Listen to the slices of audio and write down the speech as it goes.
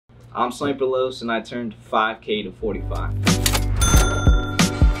I'm SniperLos, and I turned 5K to 45.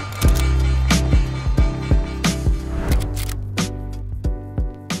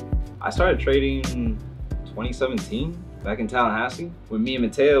 I started trading 2017 back in Tallahassee when me and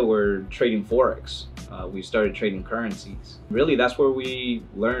Mateo were trading Forex. We started trading currencies. Really, that's where we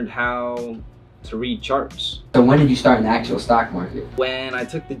learned how to read charts. So when did you start in the actual stock market? When I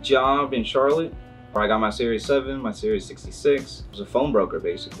took the job in Charlotte, where I got my Series 7, my Series 66, I was a phone broker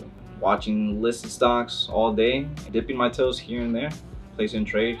basically. Watching listed stocks all day, dipping my toes here and there, placing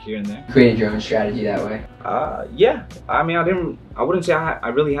trade here and there. Created your own strategy that way? Yeah. I mean, I wouldn't say I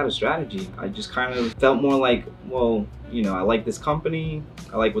really had a strategy. I just kind of felt more like, well, you know, I like this company,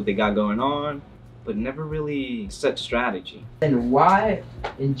 I like what they got going on, but never really set strategy. And why,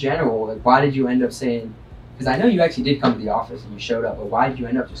 in general, like why did you end up saying, because I know you actually did come to the office and you showed up, but why did you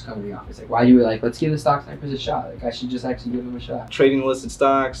end up just coming to the office? Like why you were like, let's give the StockSnipers a shot. Like I should just actually give them a shot. Trading listed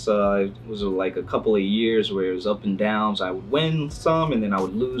stocks, it was like a couple of years where it was up and downs. I would win some and then I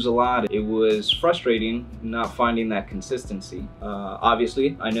would lose a lot. It was frustrating not finding that consistency.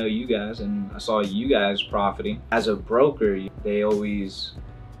 Obviously, I know you guys and I saw you guys profiting. As a broker, they always,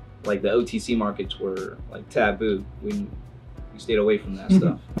 like the OTC markets were like taboo. We stayed away from that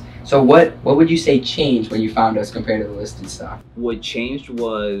stuff. So what would you say changed when you found us compared to the listed stock? What changed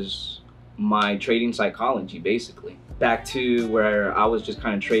was my trading psychology, basically. Back to where I was just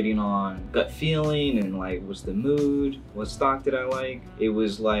kind of trading on gut feeling and like, what's the mood? What stock did I like? It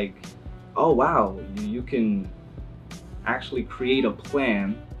was like, oh wow, you can actually create a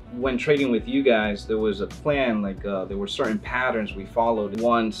plan. When trading with you guys, there was a plan, like there were certain patterns we followed.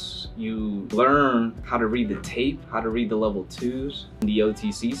 Once you learn how to read the tape, how to read the level 2s, the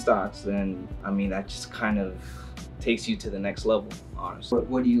OTC stocks, then I mean, that just kind of takes you to the next level, honestly.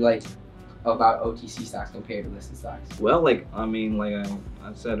 What do you like about OTC stocks compared to listed stocks? Well, like, I mean, like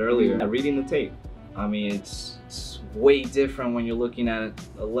I said earlier, reading the tape. I mean, it's way different when you're looking at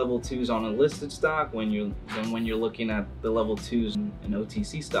the level 2s on a listed stock than when you're looking at the level 2s in an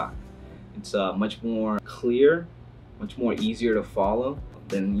OTC stock. It's much more clear, much more easier to follow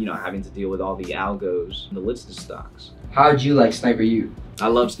than, you know, having to deal with all the algos in the listed stocks. How did you like Sniper U? I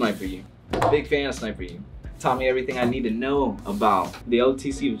love Sniper U. Big fan of Sniper U. Taught me everything I need to know about the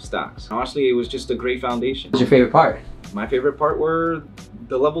OTC stocks. Honestly, it was just a great foundation. What's your favorite part? My favorite part were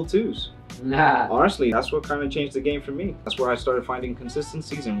the level 2s. Nah. Honestly, that's what kind of changed the game for me. That's where I started finding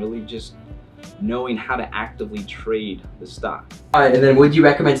consistencies and really just knowing how to actively trade the stock. All right, and then would you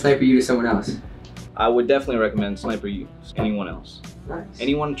recommend Sniper U to someone else? I would definitely recommend Sniper U to anyone else. Nice.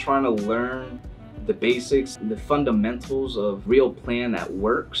 Anyone trying to learn the basics, the fundamentals of real plan that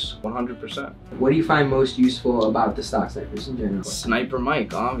works 100%. What do you find most useful about the StockSnipers in general? Sniper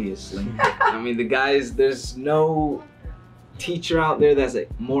Mike, obviously. I mean, the guys, there's no teacher out there that's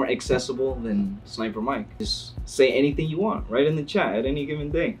more accessible than Sniper Mike. Just say anything you want right in the chat at any given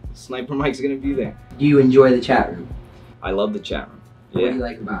day. Sniper Mike's gonna be there. Do you enjoy the chat room? I love the chat room. What do you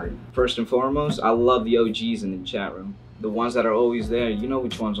like about it? First and foremost, I love the OGs in the chat room. The ones that are always there, you know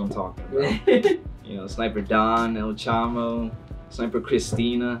which ones I'm talking about. You know, Sniper Don, El Chamo, Sniper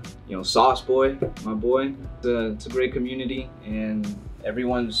Christina, you know, Sauce Boy, my boy. It's a great community and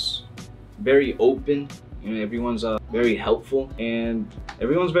everyone's very open. You know, everyone's very helpful and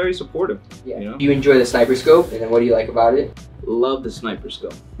everyone's very supportive. Yeah. You know? Do you enjoy the Sniper Scope, and then what do you like about it? Love the Sniper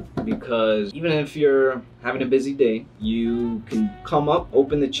Scope because even if you're having a busy day, you can come up,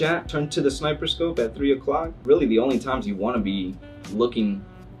 open the chat, turn to the Sniper Scope at 3 o'clock. Really the only times you want to be looking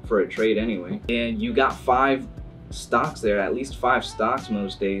for a trade anyway. And you got 5 stocks there, at least 5 stocks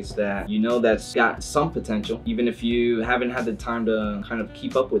most days that you know that's got some potential, even if you haven't had the time to kind of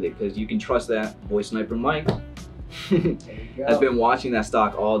keep up with it, because you can trust that boy Sniper Mike has been watching that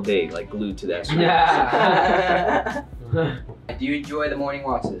stock all day, like glued to that screen. Yeah. Do you enjoy the morning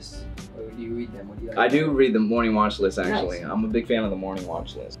watch list? Or do you read them? What do you like? I do read the morning watch list, actually. Nice. I'm a big fan of the morning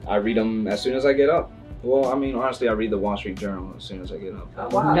watch list. I read them as soon as I get up. Well, I mean, honestly, I read the Wall Street Journal as soon as I get up. Oh,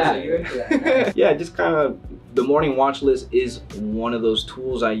 wow. Yeah, So you're into that. Yeah, just kind of, the morning watch list is one of those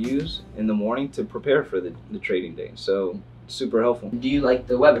tools I use in the morning to prepare for the trading day. So, super helpful. Do you like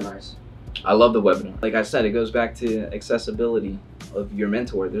the webinars? I love the webinar. Like I said, it goes back to accessibility of your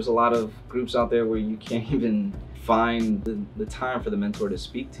mentor. There's a lot of groups out there where you can't even find the time for the mentor to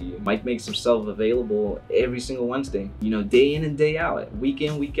speak to you. Mike makes himself available every single Wednesday, you know, day in and day out, week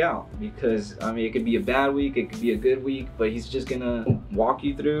in, week out, because I mean, it could be a bad week, it could be a good week, but he's just gonna walk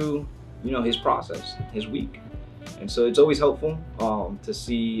you through, you know, his process, his week. And so it's always helpful to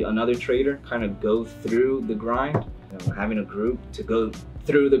see another trader kind of go through the grind. You know, having a group to go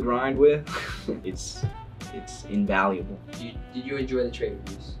through the grind with, it's invaluable. Did you enjoy the trade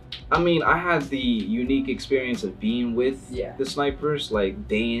reviews? I mean, I had the unique experience of being with the snipers, like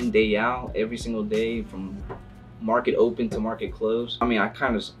day in, day out, every single day from market open to market close. I mean, I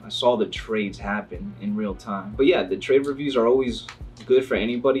saw the trades happen in real time. But yeah, the trade reviews are always good for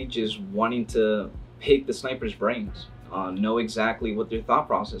anybody just wanting to pick the sniper's brains. Know exactly what their thought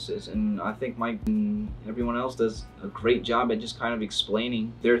process is, and I think Mike and everyone else does a great job at just kind of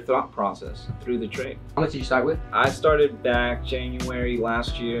explaining their thought process through the trade. How much did you start with? I started back January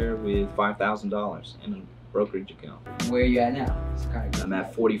last year with $5,000 in a brokerage account. Where are you at now? I'm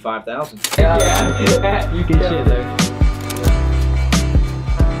at 45,000. Yeah, you can shit there.